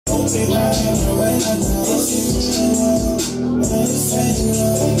It's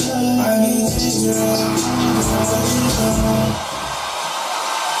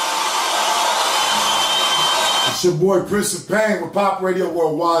your boy Prince of Pain with Pop Radio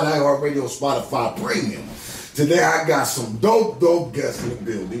Worldwide, iHeartRadio, Spotify Premium. Today I got some dope guests in the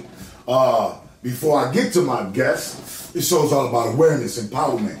building. Before I get to my guests, this show's all about awareness,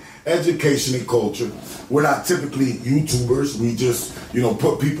 empowerment, education, and culture. We're not typically YouTubers. We just,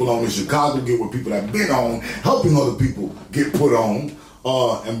 put people on in Chicago, get with people that have been on, helping other people get put on,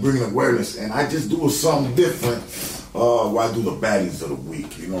 and bringing awareness. And I just do something different. Where I do the baddies of the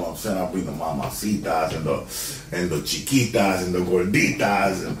week, you know what I'm saying? I bring the mamacitas and the chiquitas and the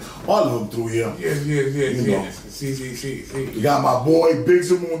gorditas and all of them through here. Yes. See. We got my boy Big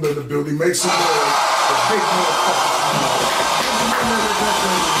Zamunda in the building. Make some noise. The big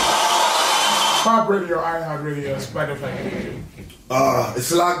Pop Radio, iHeartRadio, Spotify.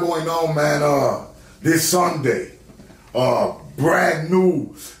 It's a lot going on, man. This Sunday, brand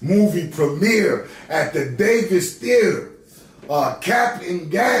new movie premiere at the Davis Theater. Cap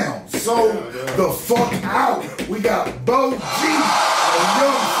and Gown. So the fuck out. We got Bo G and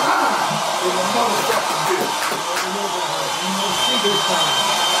Young Fly in the motherfucking building.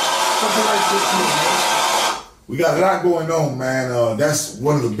 We got a lot going on, man. That's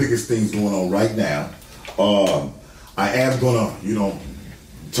one of the biggest things going on right now. I am gonna,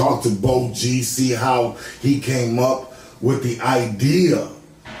 talk to Bo G, see how he came up with the idea,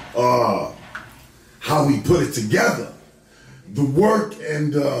 how he put it together, the work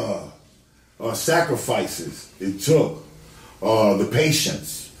and sacrifices it took, the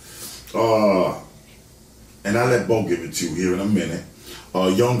patience, and I'll let Bo give it to you here in a minute.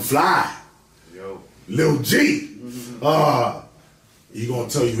 Young Fly, Lil G, he gonna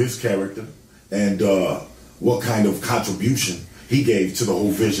tell you his character and what kind of contribution he gave to the whole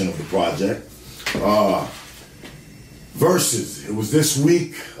vision of the project. Verses. It was this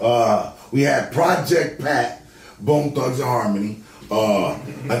week. We had Project Pat, Bone Thugs and Harmony.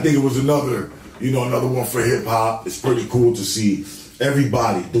 I think it was another one for hip hop. It's pretty cool to see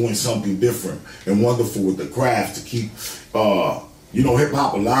everybody doing something different and wonderful with the craft to keep, hip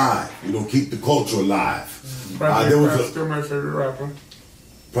hop alive. Keep the culture alive. Project Pat's still my favorite rapper.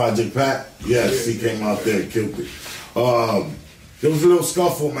 Project Pat, yes, he came out there and killed it. There was a little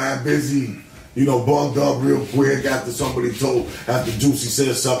scuffle, man. Busy. Bugged up real quick after Juicy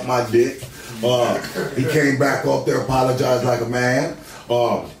said suck my dick. He came back up there, apologized like a man,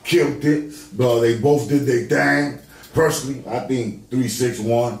 killed it. They both did their thing. Personally, I think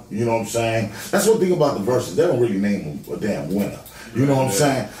 3-6-1, you know what I'm saying? That's one thing about the verses. They don't really name a damn winner. You know what I'm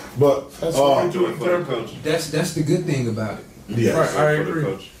saying? But that's what we do in third coach. That's the good thing about it. Yes. Right, I agree.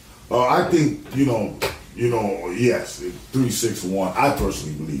 I think, yes, 3-6-1. I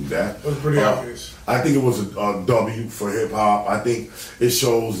personally believe that. It was pretty obvious. I think it was a W for hip hop. I think it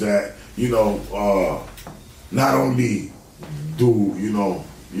shows that, not only do,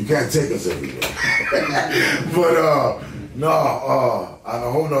 you can't take us everywhere. But, on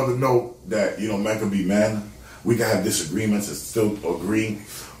a whole nother note that, man can be man. We can have disagreements and still agree.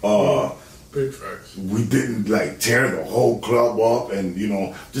 Big facts. We didn't tear the whole club up and,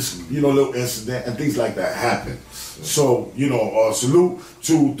 just, little incident and things like that happen. So, salute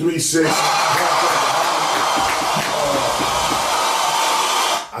to 3-6.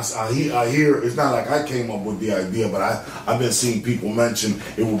 I hear, it's not like I came up with the idea, but I've been seeing people mention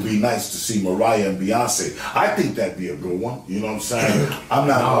it would be nice to see Mariah and Beyonce. I think that'd be a good one. You know what I'm saying? I'm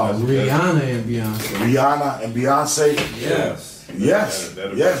not. Rihanna and Beyonce. Rihanna and Beyonce? Yes. Yes,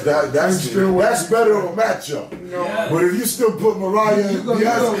 that's better of a matchup. Yeah. But if you still put Mariah and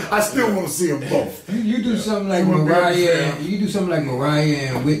Beyonce, I still want to see them both. You do something like Mariah. You do something like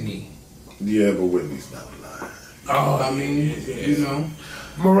Mariah and Whitney. Yeah, but Whitney's not alive. Oh, I mean,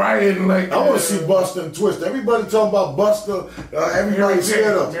 Mariah and I want to see Busta and Twista. Everybody talking about Busta. Everybody's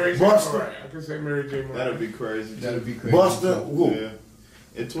scared of Busta. I can say Mary J. Mariah. That'd be crazy. Busta, who? Yeah.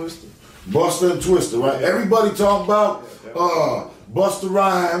 And Twista. Busta and Twista, right? Everybody talking about Busta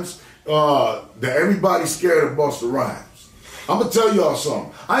Rhymes. That everybody's scared of Busta Rhymes. I'm gonna tell y'all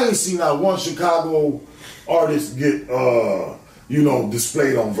something. I ain't seen not one Chicago artist get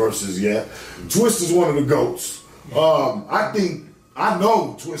displayed on verses yet. Twista's one of the GOATs. I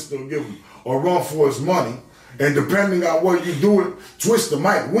know Twista will give him a run for his money, and depending on what you do it, Twista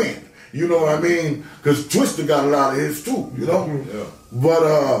might win. You know what I mean? Because Twista got a lot of hits too, Yeah. But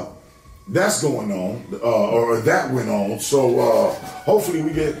that's going on, or that went on. So hopefully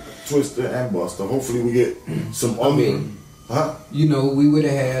we get Twista and Busta. Hopefully we get some other. We would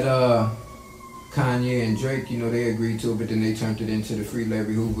have had Kanye and Drake, you know, they agreed to it, but then they turned it into the Free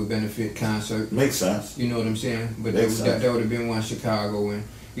Larry Hoover benefit concert. Makes sense. You know what I'm saying? But Makes that would have been one Chicago and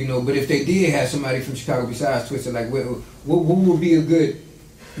you know. But if they did have somebody from Chicago besides Twister, like what would be a good,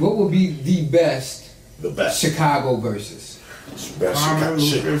 what would be the best Chicago versus? Best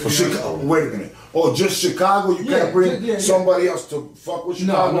Chicago. Wait a minute. Oh, just Chicago? You can't bring somebody else to fuck with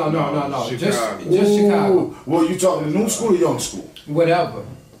Chicago? No. Just Chicago. Well, you talking new school or young school? Whatever.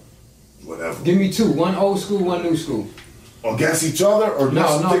 Give me two. One old school, one new school. Against each other? Or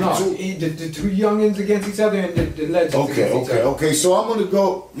no. The two youngins against each other and the legends against each other. Okay, so I'm going to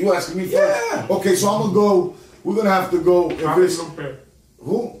go. You asking me first? Yeah. Okay, so I'm going to go. We're going to have to go.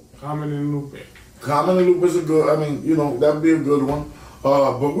 Who? Common and Lupe. Common and Lupe is a good, I mean, you know, that would be a good one.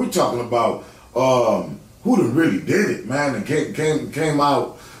 But we're talking about who done really did it, man, and came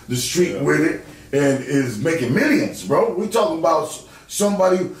out the street with it and is making millions, bro. We talking about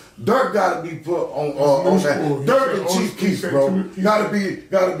somebody. Dirk got to be put on that. Dirk and Chief Keef, bro. Got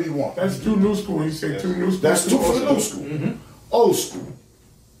to be one. That's two new school. He said two new school. That's two for the new school. Old school.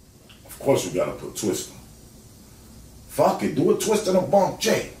 Of course, we got to put Twista. Fuck it, do a Twist and a Bump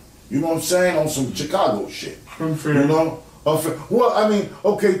J. You know what I'm saying? On some Chicago shit. Unfair. You know? Well, I mean,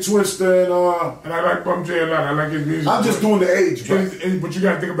 okay, Twista and I like Bump J a lot. I like his music. I'm just doing the age, bro. But you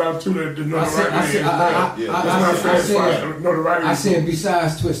got to think about too that the notoriety I said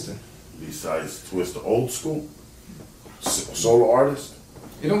besides Twista. Besides Twista, old school, solo artist.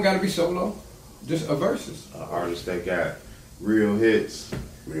 It don't got to be solo. Just a versus. Artist that got real hits.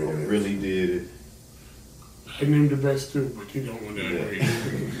 Really did it. I named the best too, but you don't want that.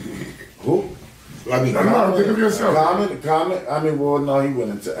 Who? I mean, think of yourself. Comment. I mean, well, no, he went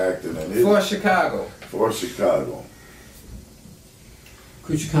into acting and for Chicago. For Chicago.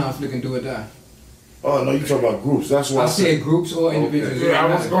 Creature Conflict and Do or Die. Oh no, you talking about groups? That's what I said groups or individuals. Okay. Yeah, I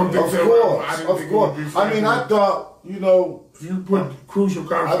was going to think of course. I mean, I thought, you know, if you put Crucial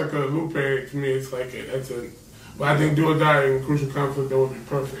Conflict or Lupe, to me, it's like but I think Do or Die and Crucial Conflict, that would be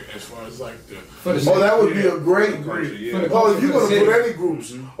perfect as far as like the. That would be a great. If you're gonna put any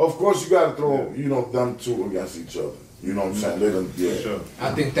groups, of course you got to throw them two against each other. You know what I'm saying? Sure.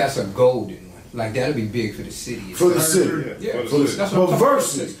 I think that's a golden one. Like that'll be big for the city. For the city, yeah. But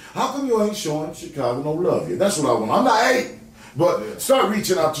versus, how come you ain't showing Chicago no love yet? That's what I want. I'm not hating. But start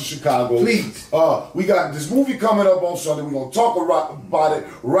reaching out to Chicago. Please. We got this movie coming up on Sunday. We're going to talk about it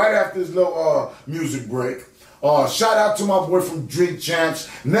right after this little music break. Shout out to my boy from Drink Champs.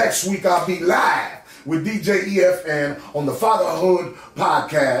 Next week I'll be live with DJ EFN on the Fatherhood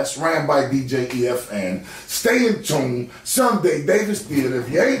podcast ran by DJ EFN. Stay in tune. Sunday, Davis Theater.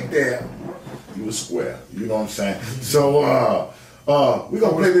 If you ain't there, you a square. You know what I'm saying? So we're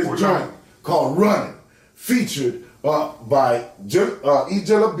going to play this joint called Running, featured by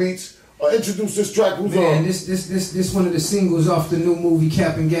E-Jilla Beats. Introduce this track. Who's Man, this one of the singles off the new movie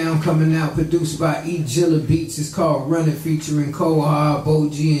Cap and Gown coming out, produced by E-Jilla Beats. It's called Running, featuring Cole Hard, Bo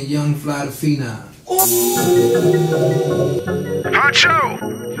G, and Young Fly the Phenom. Hacho!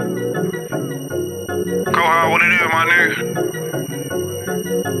 Cole Hard, what it is, my nigga?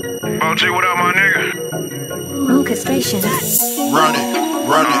 Bo G, what up, my nigga? Orchestration. Running.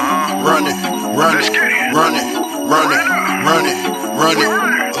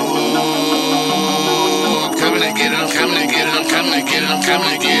 Ooh, coming to get it, I'm coming to get it, I'm coming to get it, I'm coming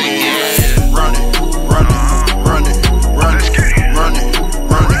to get it, yeah. Running. Ooh,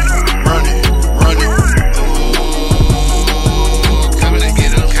 coming to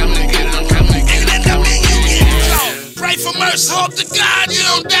get it, I'm coming to get it, I'm coming to get it, I'm coming to get it, yeah. Pray for mercy, hope to God you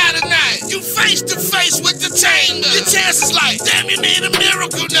don't die tonight. You face to face with the chamber. Your chances like, damn, you need a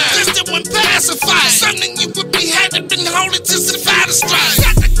miracle now. Just that one pacified. Something you would be had to been holy to survive the strife.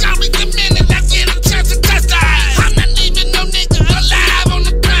 Got to call me the minute I get a chance to touch the eye. I'm not leaving no nigga alive on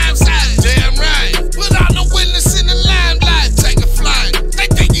the crime side. Damn right. Without no witness in the limelight. Take a flight. They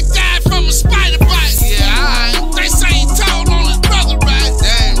think he died from a spider bite. Yeah, alright. They say he told on his brother, right?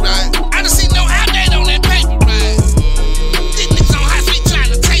 Damn right. I done seen no update on that paper, right? These niggas on high speed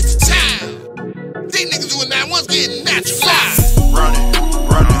trying to taste the time. These niggas doing that one's getting natural life. Running.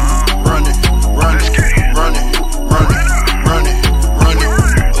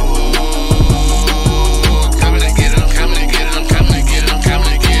 Ooh, coming to get it, I'm coming to get it, I'm coming to get it, I'm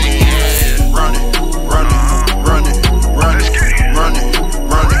coming to get it, yeah. Running. Ooh,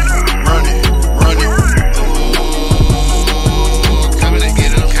 coming to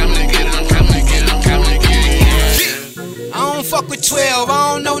get it, I'm coming to get it, I'm coming to get it, I'm coming to get it, yeah. I don't fuck with 12,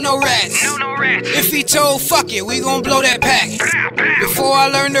 I don't know no rats. If he told, fuck it, we gon' blow that pack. Before I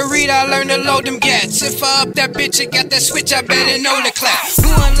learned to read, I learned to load them gats. If I up that bitch and got that switch, I better know the clap. Who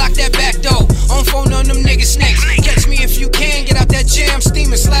unlock that back door? On phone on them niggas snakes. Catch me if you can, get out that jam,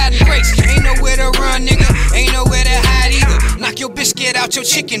 steam and sliding brakes. Ain't nowhere to run, nigga, ain't nowhere to hide either. Knock your biscuit out your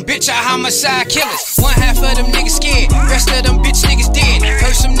chicken, bitch, I homicide killers. One half of them niggas scared, rest of them bitch niggas dead.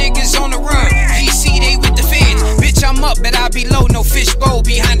 Heard some niggas on the run, VC they with the feds. Bitch, I'm up, but I be low, no fish bowl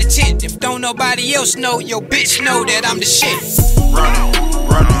behind the tent. If don't nobody else know, yo bitch know that I'm the shit. Run it,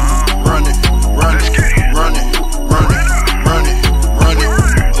 run it, run it, run it, run it, run it, run it, run it.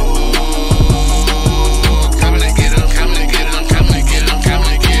 Ooh, coming to get 'em, coming to get 'em, coming to get 'em,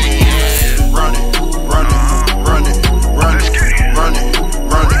 coming to get 'em. Run it, run it, run it, run it, run it,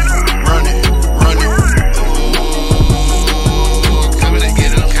 run it, run it, run it. Ooh, coming to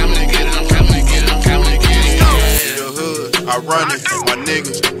get 'em, coming to get 'em, coming to get 'em, coming to get 'em. In the hood, I run it. My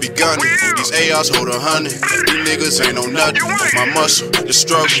niggas be gunning. These ARs hold 100. These niggas ain't no nothing. My muscle, the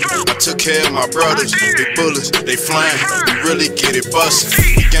struggle. I took care of my brothers. Big bullets, they flying. We really get it bustin'.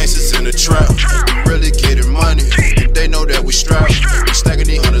 We gangsters in the trap. We really getting money. And they know that we strapped. We stacking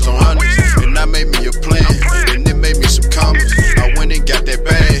these hundreds on hundreds. And I made me a plan. And it made me some commas. I went and got that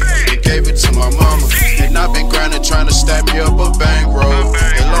bag. And gave it to my mama. And I been grinding, trying to stack me up a bankroll.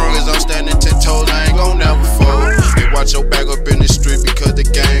 As long as I'm standing 10 toes, I ain't gon' never fold. They watch your back up in the street because the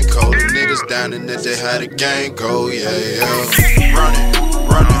gang cold. The niggas down in that they had a gang go, yeah, yeah. Run it,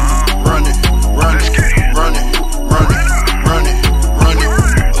 run it, run it, run it, run it, run it, run it, run it.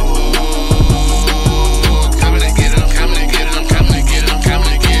 Ooh, coming to get 'em, coming to get 'em, coming to get 'em,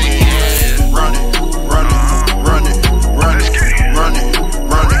 coming to get 'em. Run it, run it, run it, run it, run it,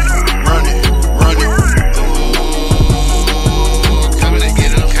 run it, run it, run it. Ooh, coming to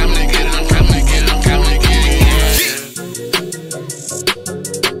get 'em, coming to get 'em, coming to get 'em, coming to get 'em.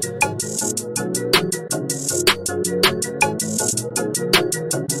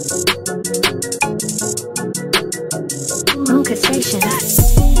 Orchestration.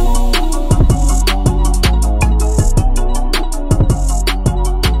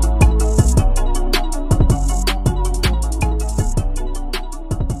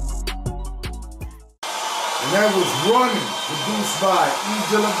 And that was Running, produced by E.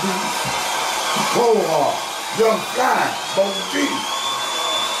 Dilla B, Cold Hard, Young Fly, Bo G.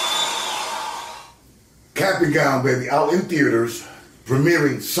 Cap and Gown, baby, out in theaters,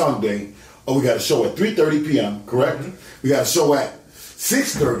 premiering Sunday. Oh, we got a show at 3:30 p.m., correct? Mm-hmm. We got a show at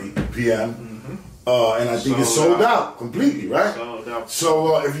 6:30 p.m., and I think it's sold out completely, right? Sold out.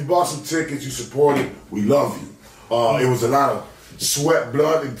 So if you bought some tickets, you supported, we love you. It was a lot of sweat,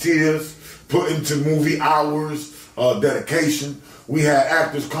 blood, and tears put into movie hours, dedication. We had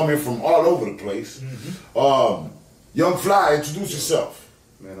actors coming from all over the place. Young Fly, introduce yourself.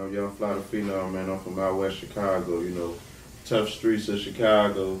 Man, I'm Young Fly the Phenom, man. I'm from out west Chicago, you know. Tough streets of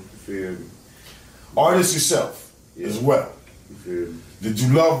Chicago, you feel me? Artist yourself as well. You feel me? Did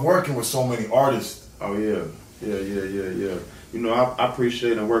you love working with so many artists? Oh, yeah. Yeah. You know, I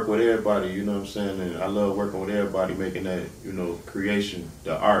appreciate and work with everybody, you know what I'm saying? And I love working with everybody, making that, you know, creation,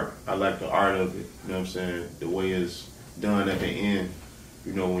 the art. I like the art of it, you know what I'm saying? The way it's done at the end,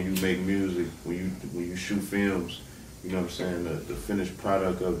 you know, when you make music, when you shoot films, you know what I'm saying, the finished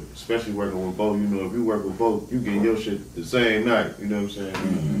product of it, especially working with both. You know, if you work with both, you get your shit the same night, you know what I'm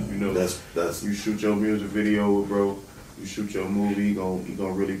saying? You know, That's you shoot your music video with bro, you shoot your movie, he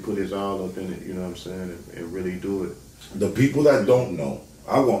gonna really put his all up in it, you know what I'm saying, and really do it. the people that don't know.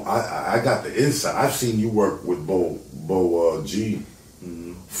 I got the insight. I've seen you work with Bo G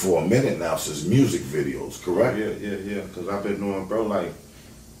for a minute now since music videos, correct? Yeah. Because I've been knowing bro like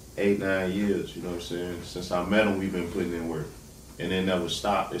 8-9 years. You know what I'm saying? Since I met him, we've been putting in work, and it never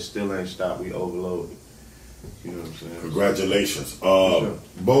stopped. It still ain't stopped. We overloaded. You know what I'm saying? Congratulations, Sure.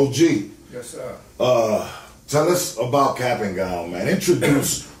 Bo G. Yes, sir. Tell us about Cap and Gown, man.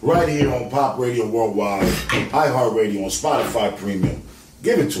 Introduce right here on Pop Radio Worldwide, iHeartRadio, on Spotify Premium.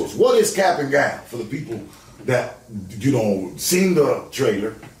 Give it to us. What is Cap and Gown for the people that seen the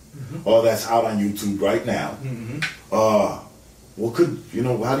trailer or that's out on YouTube right now? How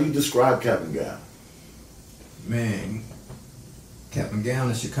do you describe Cap and Gown? Man, Cap and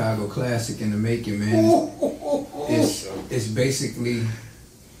Gown is a Chicago classic in the making, man. It's basically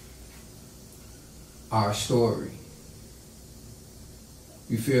our story.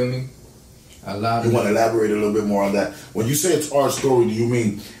 You feel me? You want to elaborate a little bit more on that? When you say it's our story, do you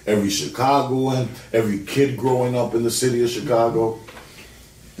mean every Chicagoan, every kid growing up in the city of Chicago?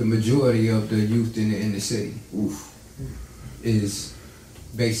 The majority of the youth in the city is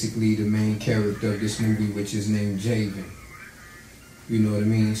basically the main character of this movie, which is named Javen. You know what I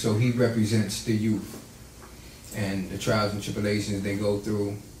mean? So he represents the youth and the trials and tribulations they go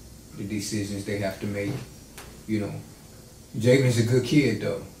through, the decisions they have to make. You know, Javen's a good kid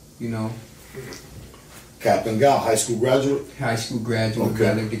though. You know. Captain Gal, high school graduate? High school graduate,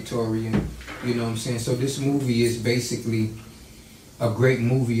 valedictorian. You know what I'm saying? So this movie is basically a great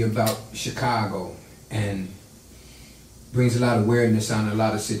movie about Chicago and brings a lot of awareness on a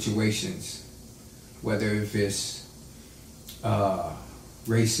lot of situations, whether if it's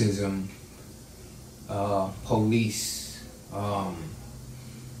racism, police,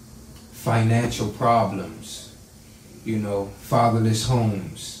 financial problems, you know, fatherless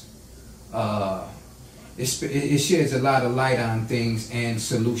homes. It sheds a lot of light on things and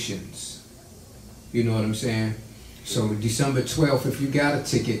solutions. You know what I'm saying? So December 12th, if you got a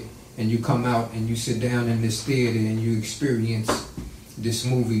ticket and you come out and you sit down in this theater and you experience this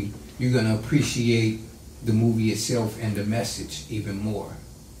movie, you're going to appreciate the movie itself and the message even more.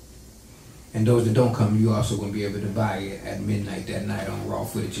 And those that don't come, you're also going to be able to buy it at midnight that night on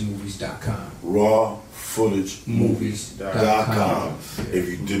rawfootagemovies.com. Rawfootagemovies.com. If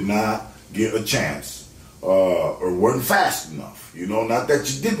you did not get a chance or weren't fast enough, you know, not that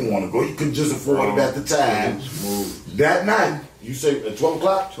you didn't want to go, you couldn't just afford it at the time. That night, you say at 12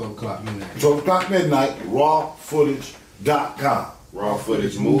 o'clock? 12 o'clock midnight. 12 o'clock midnight, rawfootage.com.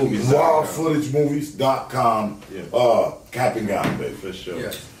 Rawfootagemovies.com. Cap and gown, baby. For sure.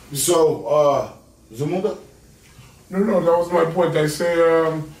 Yeah. So, Zamunda? No, that was my point. I say,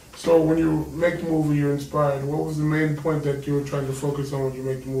 so when you make the movie, you're inspired. What was the main point that you were trying to focus on when you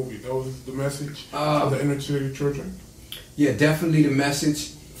make the movie? That was the message of the inner city children? Yeah, definitely the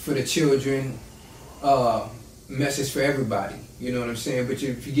message for the children, message for everybody. You know what I'm saying? But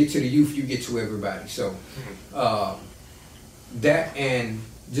if you get to the youth, you get to everybody. So that and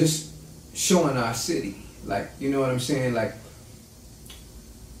just showing our city. Like, you know what I'm saying? Like,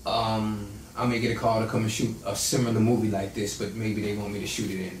 I may get a call to come and shoot a similar movie like this, but maybe they want me to shoot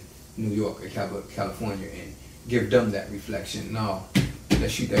it in New York or California and give them that reflection. No,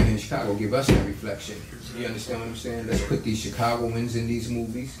 let's shoot that here in Chicago, give us that reflection. You understand what I'm saying? Let's put these Chicagoans in these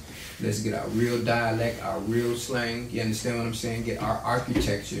movies. Let's get our real dialect, our real slang. You understand what I'm saying? Get our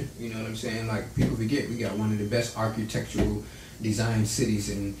architecture. You know what I'm saying? Like, people forget we got one of the best architectural design cities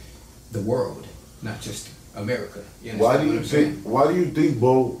in the world, not just America. You Why do you think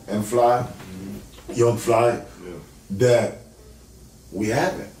Bo and Fly, Young Fly, that we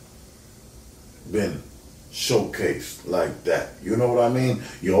haven't been showcased like that? You know what I mean?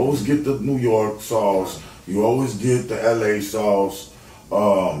 You always get the New York sauce, you always get the LA sauce.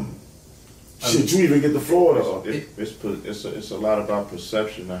 Shit, you even get the Florida. It's a lot about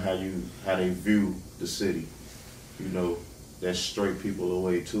perception of how they view the city. You know, that straight people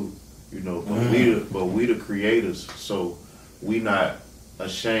away too. You know, but we the creators, so we not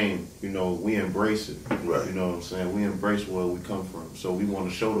ashamed. You know, we embrace it. Right. You know what I'm saying? We embrace where we come from. So we want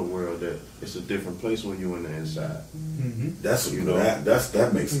to show the world that it's a different place when you're in the inside. That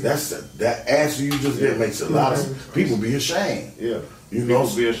answer you just did makes a lot of people be ashamed. Yeah. You know,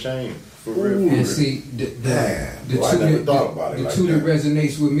 be ashamed. For real. And see, the two that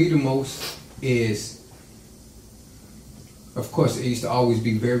resonates with me the most is, of course, it used to always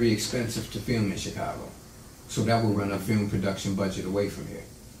be very expensive to film in Chicago. So that will run a film production budget away from here.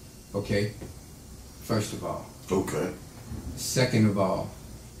 Okay? First of all. Okay. Second of all,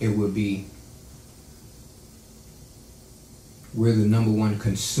 it would be, we're the #1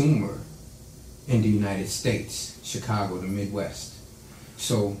 consumer in the United States, Chicago, the Midwest.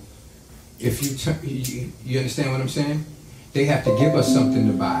 So if you understand what I'm saying? They have to give us something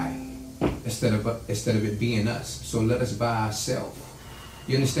to buy instead of it being us. So let us buy ourselves.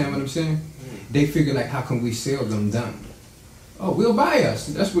 You understand what I'm saying? They figure, like, how can we sell them? Oh, we'll buy us.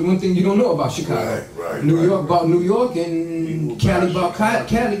 That's one thing you don't know about Chicago. Right, New York bought New York and Cali bought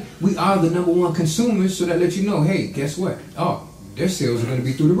Cali. We are the #1 consumers, so that lets you know, hey, guess what? Oh, their sales are going to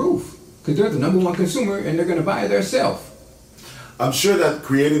be through the roof because they're the #1 consumer and they're going to buy it themselves. I'm sure that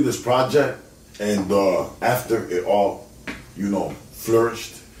creating this project and after it all, you know,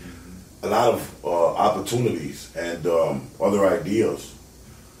 flourished, a lot of opportunities and other ideas,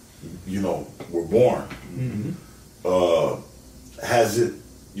 you know, were born. Has it,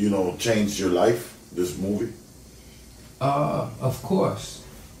 you know, changed your life, this movie? Of course.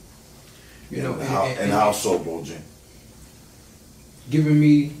 You know, and how so, Bojin? Giving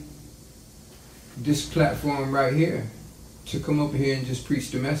me this platform right here to come up here and just preach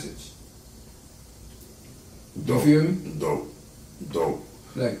the message. You feel me? Dope.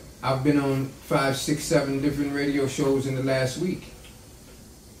 Like, I've been on 5, 6, 7 different radio shows in the last week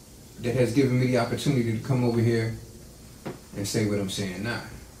that has given me the opportunity to come over here and say what I'm saying now.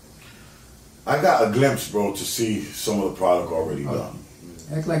 I got a glimpse, bro, to see some of the product already done.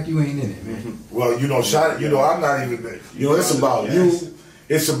 Act like you ain't in it, man. Well, you know, I'm not even, you know, it's about you.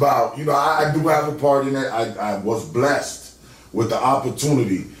 It's about, you know, I do have a part in it. I was blessed with the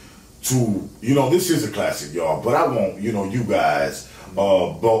opportunity to, you know, this is a classic, y'all, but I want, you know, you guys,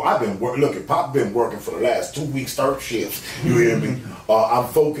 Bo, I've been working, look, Pop been working for the last 2 weeks, 3rd shifts, you hear me? I'm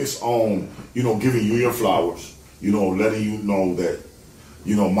focused on, you know, giving you your flowers, you know, letting you know that,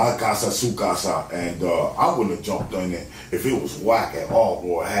 you know, my casa, su casa, and I wouldn't have jumped in it if it was whack at all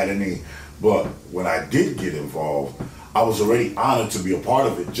or had any, but when I did get involved, I was already honored to be a part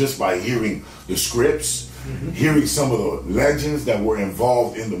of it just by hearing the scripts, hearing some of the legends that were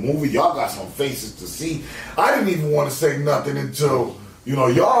involved in the movie. Y'all got some faces to see. I didn't even want to say nothing until, you know,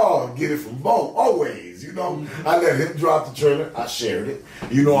 y'all get it from Bo, always, you know. I let him drop the trailer, I shared it,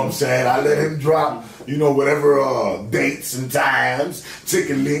 you know what I'm saying? I let him drop, you know, whatever dates and times,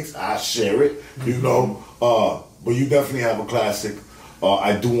 ticket links, I share it, you know. But you definitely have a classic.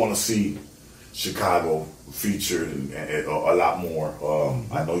 I do want to see Chicago featured and a lot more.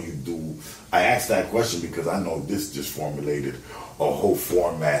 I know you do. I asked that question because I know this just formulated a whole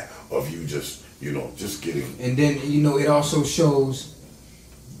format of you just, you know, just getting. And then, you know, it also shows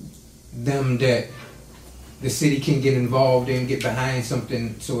them that the city can get involved and get behind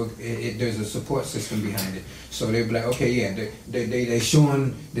something, so there's a support system behind it. So they'll be like, okay, yeah, they're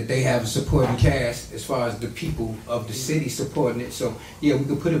showing that they have a supporting cast as far as the people of the city supporting it. So yeah, we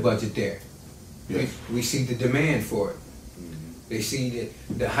could put a budget there. Yes. We see the demand for it. They see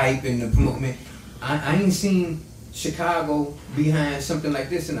the hype and the promotion. I ain't seen Chicago behind something like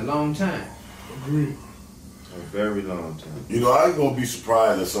this in a long time. Agreed. A very long time. You know, I ain't gonna be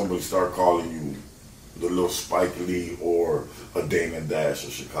surprised if somebody start calling you the little Spike Lee or a Damon Dash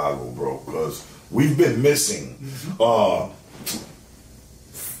of Chicago, bro, because we've been missing.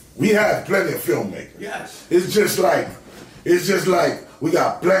 We have plenty of filmmakers. Yes. It's just like we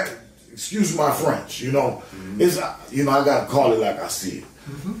got plenty. Excuse my French, you know. It's, you know, I gotta call it like I see it.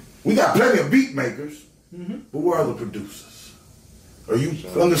 We got plenty of beat makers, but where are the producers? Are you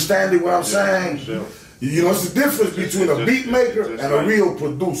understanding what I'm saying? You know, it's the difference between a beat maker and a real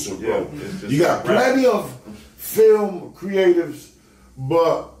producer, bro. You got plenty of film creatives,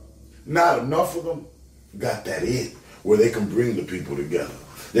 but not enough of them got that it where they can bring the people together.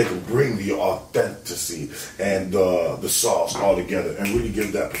 They can bring the authenticity and the sauce all together and really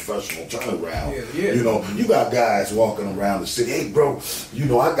give that professional turnaround. You know, you got guys walking around the city, hey bro, you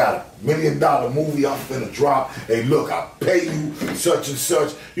know, I got $1 million movie I'm finna drop. Hey look, I'll pay you such and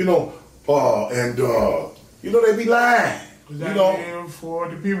such, you know, you know, they be lying. You know, for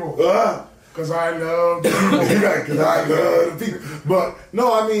the people. Because I love the people. Right, because I love the people. But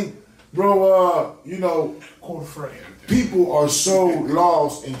no, I mean, bro, you know, people are so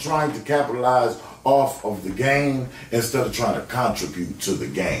lost in trying to capitalize off of the game instead of trying to contribute to the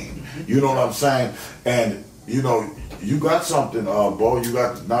game. You know what I'm saying? And, you know, you got something, Bo. You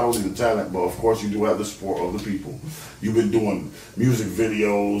got not only the talent, but of course you do have the support of the people. You've been doing music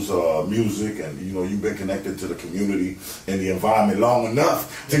videos, music, and, you know, you've been connected to the community and the environment long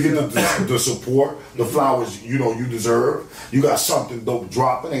enough to get the support, the flowers, you know, you deserve. You got something dope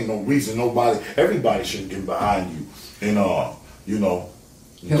dropping. Ain't no reason everybody should get behind you. And, you know,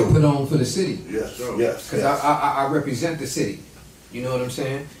 help put on for the city. Yes, yes. Because I represent the city. You know what I'm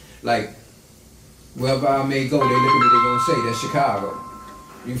saying? Like, wherever I may go, they look at me, they're going to say, that's Chicago.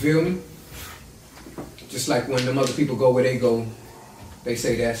 You feel me? Just like when them other people go where they go, they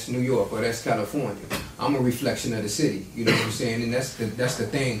say that's New York or that's California. I'm a reflection of the city. You know what I'm saying? And that's the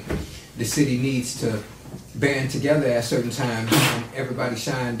thing. The city needs to band together at certain times and everybody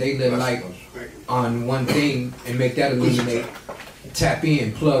shine they little light on one thing and make that illuminate. Tap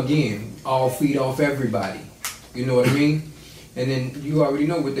in, plug in, all feed off everybody. You know what I mean? And then you already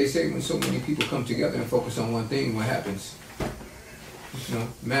know what they say when so many people come together and focus on one thing, what happens? You know,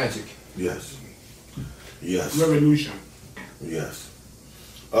 magic. Yes. Yes. Revolution. Yes.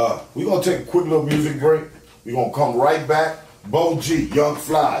 We're going to take a quick little music break. We're going to come right back. Bo G, Young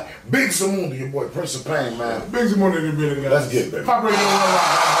Fly, Big Zamunda, your boy Prince of Pain, man. Big Zamunda in the building, guys. Let's get it, baby. Pop Radio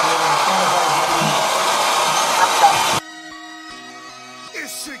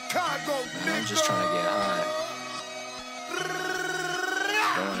It's Chicago, nigga. I'm just trying to get high.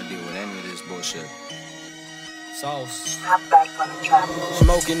 Don't want to deal with any of this bullshit. Sauce. I'm back on the track.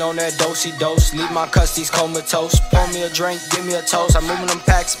 Smoking on that dosey dose. Leave my custies comatose. Pour me a drink, give me a toast. I'm moving them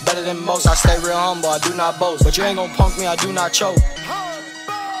packs better than most. I stay real humble, I do not boast. But you ain't gon' punk me, I do not choke.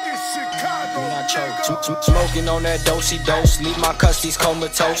 It's Chicago. Do not choke. Smoking on that dosey dose, leave my custies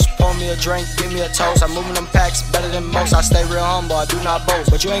comatose. Pour me a drink, give me a toast. I'm moving them packs better than most. I stay real humble, I do not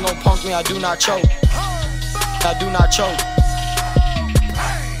boast. But you ain't gon' punk me, I do not choke. I do not choke.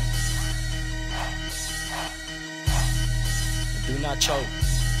 I do not choke.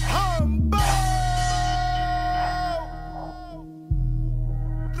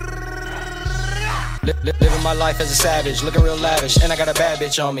 Living my life as a savage, looking real lavish, and I got a bad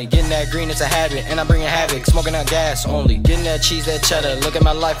bitch on me. Getting that green, it's a habit, and I'm bringing havoc. Smoking that gas only, getting that cheese, that cheddar. Look at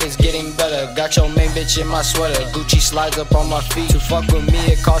my life, it's getting better. Got your main bitch in my sweater. Gucci slides up on my feet. To fuck with me,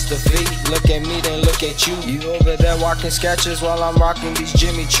 it costs a fee. Look at me, then look at you. You over there walking Skechers while I'm rocking these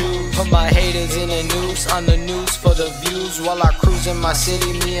Jimmy Choos. Put my haters in the news, on the news for the views. While I cruise in my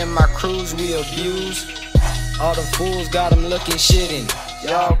city, me and my crews, we abuse. All the fools got them looking shitting.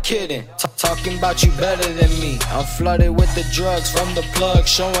 Y'all kidding, talking about you better than me. I'm flooded with the drugs from the plug,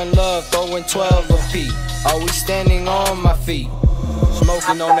 showing love, throwing 12 a peep. Always standing on my feet.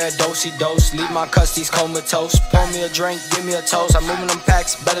 Smoking on that dosey dose, leave my custies comatose. Pour me a drink, give me a toast. I'm moving them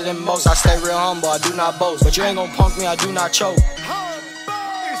packs better than most. I stay real humble, I do not boast. But you ain't gon' punk me, I do not choke.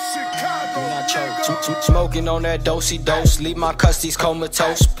 Smoking on that dosey dose, leave my custies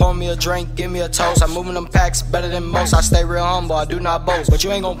comatose. Pour me a drink, give me a toast. I'm moving them packs better than most. I stay real humble, I do not boast. But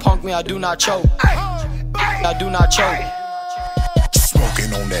you ain't gon' punk me, I do not choke. I do not choke.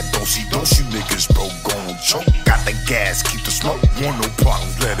 Smoking on that dosey dose, you niggas broke, gon' choke. Got the gas, keep the smoke, want no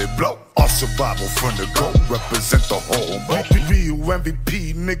problems, let it blow. All survival from the go, represent the whole boat. Real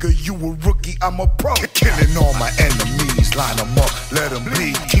MVP, nigga, you a rookie, I'm a pro. Killing all my enemies, line them up, let them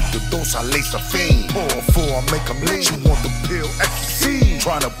bleed. Keep the dose, I lace a fiend. Pour four, I make them lean. You want the pill, ecstasy,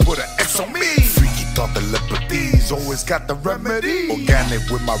 tryna put an X on me. Freaky thought the liberties, always got the remedy. Organic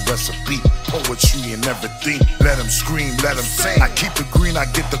with my recipe, poetry and everything. Let them scream, let them sing. I keep the green, I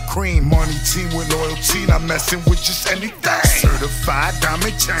get the cream. Money team with loyalty, not messing with just anything. Certified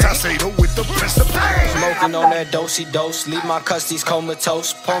diamond chain, Tassado with the prince of pain. Smoking on that dosey dose, leave my custies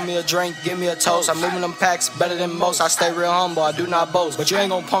comatose. Pour me a drink, give me a toast. I'm moving them packs better than most. I stay real humble, I do not boast. But you ain't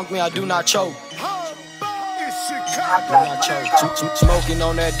gon' punk me, I do not choke. I do not choke. Smoking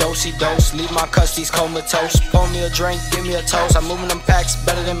on that dosey dose, leave my custies comatose. Pour me a drink, give me a toast. I'm moving them packs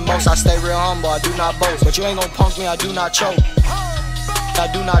better than most. I stay real humble, I do not boast. But you ain't gon' punk me, I do not choke. I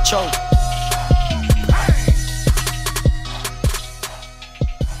do not choke.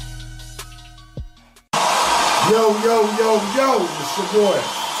 Yo, it's your boy,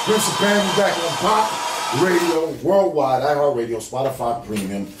 Prince of Pain, back on Pop Radio, worldwide, iHeartRadio, Spotify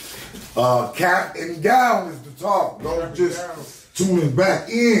Premium. Cap and gown is the talk, bro. Just tuning back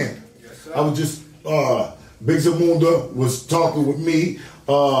in. I was just, Big Zamunda was talking with me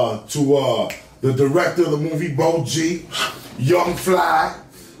to the director of the movie, Bo G, Young Fly.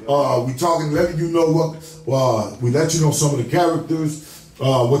 We talking, letting you know what, we let you know some of the characters,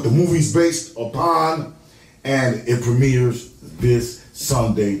 what the movie's based upon. And it premieres this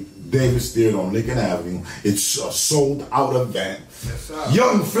Sunday, Davis Theater on Lincoln Avenue. It's a sold-out event.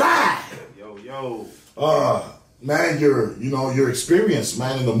 Young Fly. Yo. Man, your experience,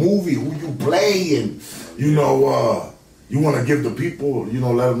 man, in the movie, who you play, and you want to give the people,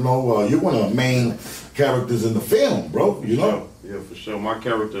 let them know you're one of the main characters in the film, bro. Yeah, for sure. My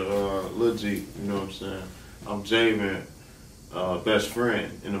character, Lil G. You know what I'm saying? I'm Javen, best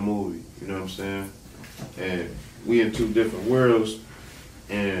friend in the movie. You know what I'm saying? And we in two different worlds,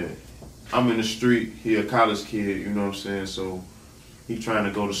 and I'm in the street, he a college kid, you know what I'm saying, so he trying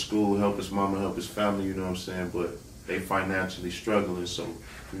to go to school, help his mama, help his family, you know what I'm saying, but they financially struggling, so,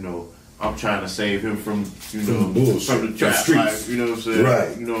 I'm trying to save him from, from the trap life, you know what I'm saying,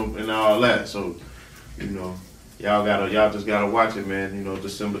 right. And all that, so, y'all just gotta watch it, man,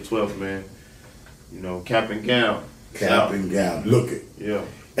 December 12th, man, Cap and Gown. Cap and Gown, look it. Yeah.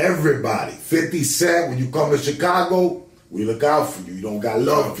 Everybody, 50 Cent, when you come to Chicago, we look out for you. You don't got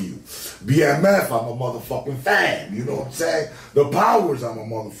love for you. BMF, I'm a motherfucking fan. You know what I'm saying? The Powers, I'm a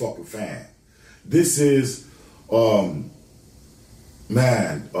motherfucking fan. This is, a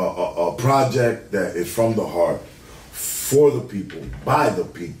project that is from the heart, for the people, by the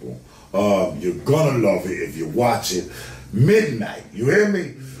people. You're gonna love it if you watch it. Midnight, you hear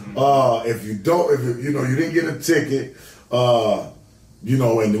me? If you don't, if you didn't get a ticket,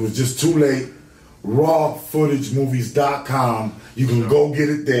 and it was just too late, rawfootagemovies.com. You can go get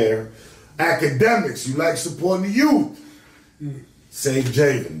it there. Academics, you like supporting the youth. Save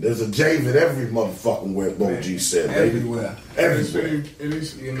Javen. There's a Javen every motherfucking where Bo G said, baby. Everywhere. Everywhere.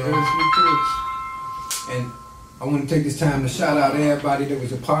 And I want to take this time to shout out everybody that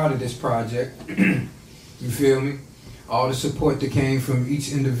was a part of this project. You feel me? All the support that came from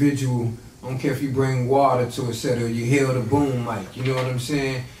each individual I don't care if you bring water to a set or you held a boom mic, you know what I'm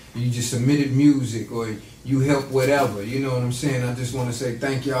saying? You just submitted music or you helped whatever, you know what I'm saying? I just want to say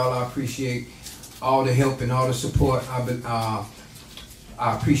thank y'all. I appreciate all the help and all the support. I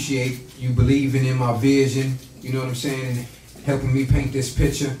appreciate you believing in my vision, you know what I'm saying, and helping me paint this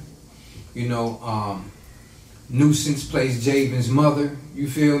picture. You know, Nuisance plays Javen's mother, you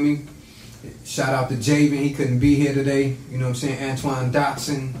feel me? Shout out to Javen, he couldn't be here today, you know what I'm saying? Antoine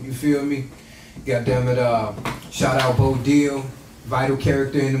Dotson, you feel me? Goddamn it, shout out Bo Deal, vital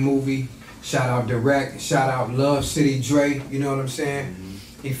character in the movie. Shout out Direct, shout out Love City Dre, you know what I'm saying?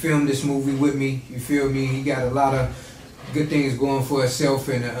 He filmed this movie with me, you feel me? He got a lot of good things going for himself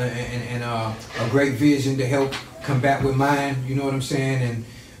and a great vision to help combat with mine, you know what I'm saying? And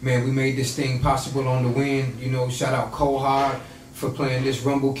man, we made this thing possible on the wind, you know, shout out Cohard for playing this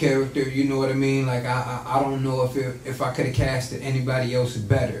Rumble character, you know what I mean? Like, I don't know if I could have casted anybody else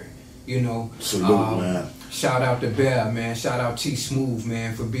better, you know? Salute, man. Shout out to Bear, man. Shout out T Smooth,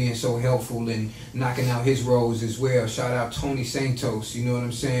 man, for being so helpful and knocking out his roles as well. Shout out Tony Santos, you know what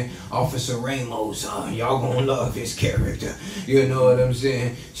I'm saying? Officer Ramos, y'all gonna love his character, you know what I'm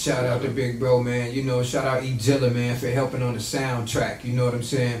saying? Shout out to Big Bro, man. You know, shout out E. Dilla, man, for helping on the soundtrack, you know what I'm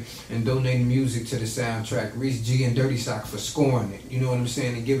saying? And donating music to the soundtrack. Reese G and Dirty Sock for scoring it, you know what I'm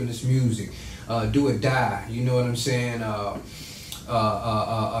saying? And giving us music. Do or Die, you know what I'm saying?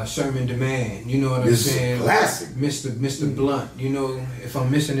 Sherman Demand, you know what I'm saying? Classic. Mr. Blunt, you know, if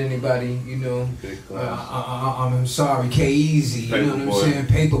I'm missing anybody, you know, I'm sorry. K-Easy, you know what I'm saying?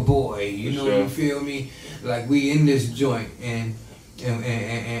 Paperboy, you know, you feel me? Like, we in this joint, and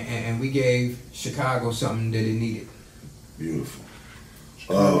we gave Chicago something that it needed. Beautiful.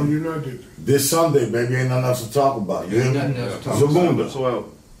 Chicago United. This Sunday, baby, ain't nothing else to talk about. You Ain't nothing else to talk about. Zamunda,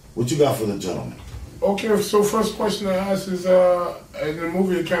 what you got for the gentleman? Okay, so first question I ask is, in the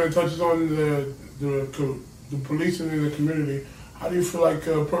movie it kind of touches on the policing in the community. How do you feel like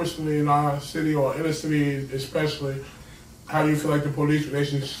personally in our city or in a city especially, how do you feel like the police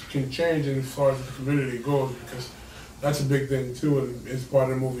relations can change as far as the community goes? Because that's a big thing too, and it's part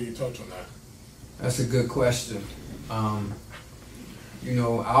of the movie you touch on that. That's a good question. You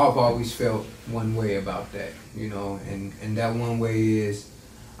know, I've always felt one way about that, you know, and that one way is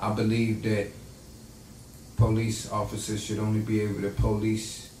I believe that police officers should only be able to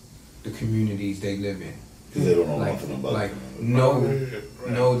police the communities they live in. They don't know nothing about like it.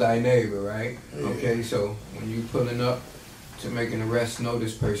 know thy neighbor, right? Yeah. Okay, so when you pulling up to make an arrest, know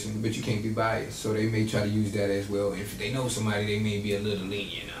this person, but you can't be biased. So they may try to use that as well. If they know somebody, they may be a little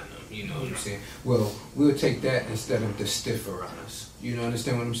lenient on them. You know what I'm saying? Well, we'll take that instead of the stiffer on us. You know,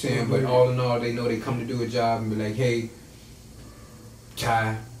 understand what I'm saying? But all in all, they know they come to do a job and be like, hey,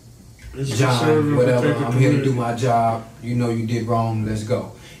 Ty, John, whatever, I'm here to do my job. You know you did wrong, let's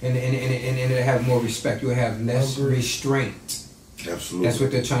go. And it'll have more respect. You'll have less restraint. Absolutely. That's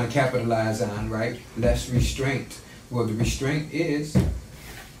what they're trying to capitalize on, right? Less restraint. Well, the restraint is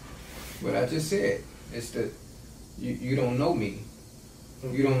what I just said. It's that you don't know me.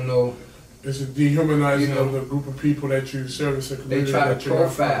 You don't know. It's a dehumanizing of the group of people that you service. They try to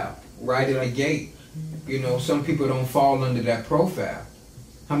profile right at the gate. You know, some people don't fall under that profile.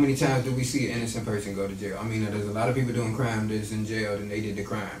 How many times do we see an innocent person go to jail? I mean, there's a lot of people doing crime that's in jail and they did the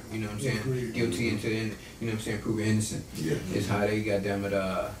crime. You know what I'm saying? Agreed. Guilty until, you know what I'm saying, proven innocent. Yeah. Is how they goddamn it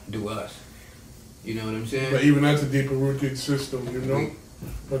do us. You know what I'm saying? But even that's a deeper rooted system, you know?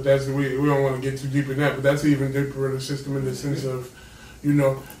 But that's we don't want to get too deep in that, but that's even deeper in the system in the sense of, you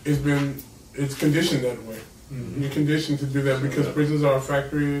know, it's conditioned that way. Mm-hmm. You're conditioned to do that because prisons are a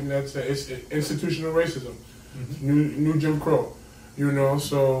factory, and it's institutional racism, new Jim Crow, you know.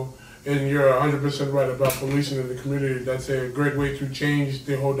 So, and you're 100% right about policing in the community. That's a great way to change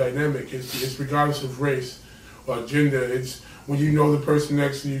the whole dynamic. It's regardless of race or gender. It's when you know the person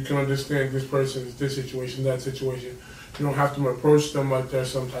next to you, you can understand this person is this situation, that situation. You don't have to approach them like they're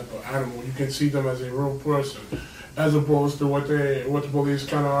some type of animal. You can see them as a real person, as opposed to what the police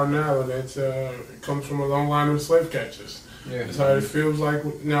kind of are now. And it comes from a long line of slave catchers. Yeah. That's how it feels like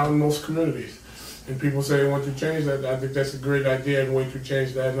now in most communities. And people say they want to change that. I think that's a great idea and way to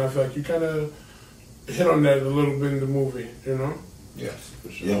change that. And I feel like you kind of hit on that a little bit in the movie, you know? Yes,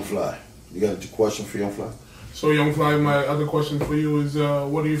 for sure. Young Fly, you got a question for Young Fly? So, Young Fly, my other question for you is,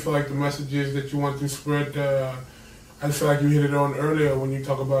 what do you feel like the message is that you want to spread? I feel like you hit it on earlier when you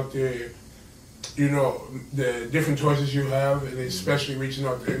talk about the different choices you have, and especially reaching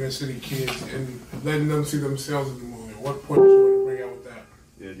out to inner city kids and letting them see themselves in the movie. What point do you want to bring out with that?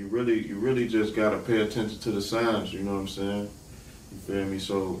 Yeah, you really just gotta pay attention to the signs. You know what I'm saying? You feel me?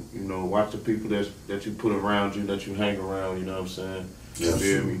 So watch the people that you put around you, that you hang around. You know what I'm saying? You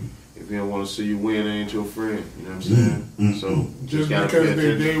feel me? if he don't want to see you win, they ain't your friend. You know what I'm saying? So just gotta because pay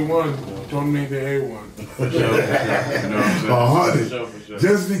they attention. day one, don't mean they A1. For sure. You know what I'm saying? 100. For sure.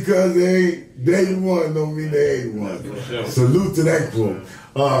 Just because they ain't day one don't mean they ain't one. For sure. Salute to that crew.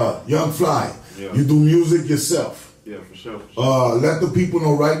 Young Fly, Yeah. you do music yourself. Yeah, for sure. For sure. Let the people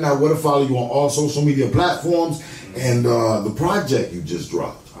know right now where to follow you on all social media platforms and the project you just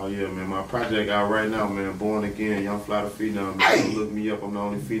dropped. Oh yeah, man, my project out right now, man. Born Again, Young Fly the Phenom. Man. Hey. Look me up. I'm the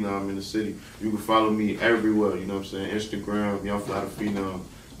only Phenom in the city. You can follow me everywhere. You know what I'm saying? Instagram, Young Fly the Phenom.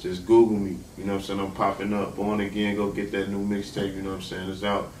 Just Google me. You know what I'm saying? I'm popping up. Born Again. Go get that new mixtape. You know what I'm saying? It's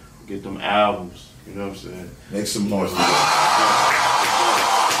out. Get them albums. You know what I'm saying? Make some noise.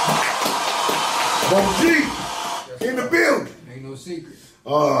 G in the building. Ain't no secret.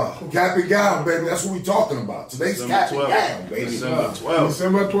 Cap and gown, baby. That's what we talking about. Today's December cap and gown, baby. December 12th.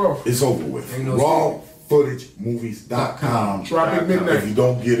 December 12th. It's over with. Ain't no RawFootageMovies.com. Tropic Midnight. If you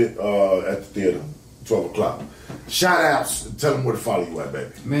don't get it at the theater, 12 o'clock. Shout outs. Tell them where to follow you at,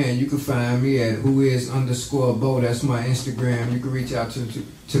 baby. Man, you can find me at whois_Bo. That's my Instagram. You can reach out to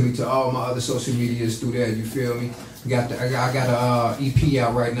me to all my other social medias through that. You feel me? I got a EP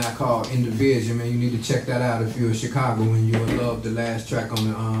out right now called In the Vision, man. You need to check that out if you're in Chicago and you would love the last track on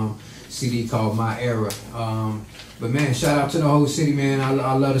the CD called My Era. But man, shout out to the whole city, man.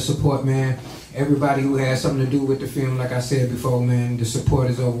 I love the support, man. Everybody who has something to do with the film, like I said before, man, the support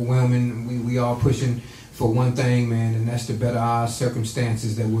is overwhelming. We all pushing for one thing, man, and that's to better our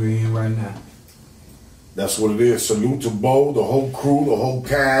circumstances that we're in right now. That's what it is. Salute to Bo, the whole crew, the whole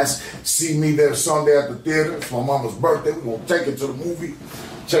cast. See me there Sunday at the theater. It's my mama's birthday. We're going to take it to the movie.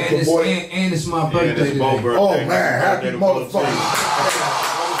 Check And the boy. and it's my birthday it's Bo today. birthday. Oh, man. Happy Birthday to Bo,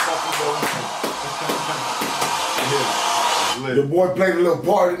 motherfucker. Your boy played a little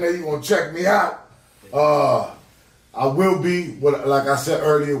part in there. You going to check me out. I will be, like I said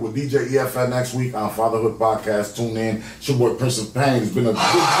earlier, with DJ EFN next week on Fatherhood Podcast. Tune in. It's your boy Prince of Pain. It's been a good week.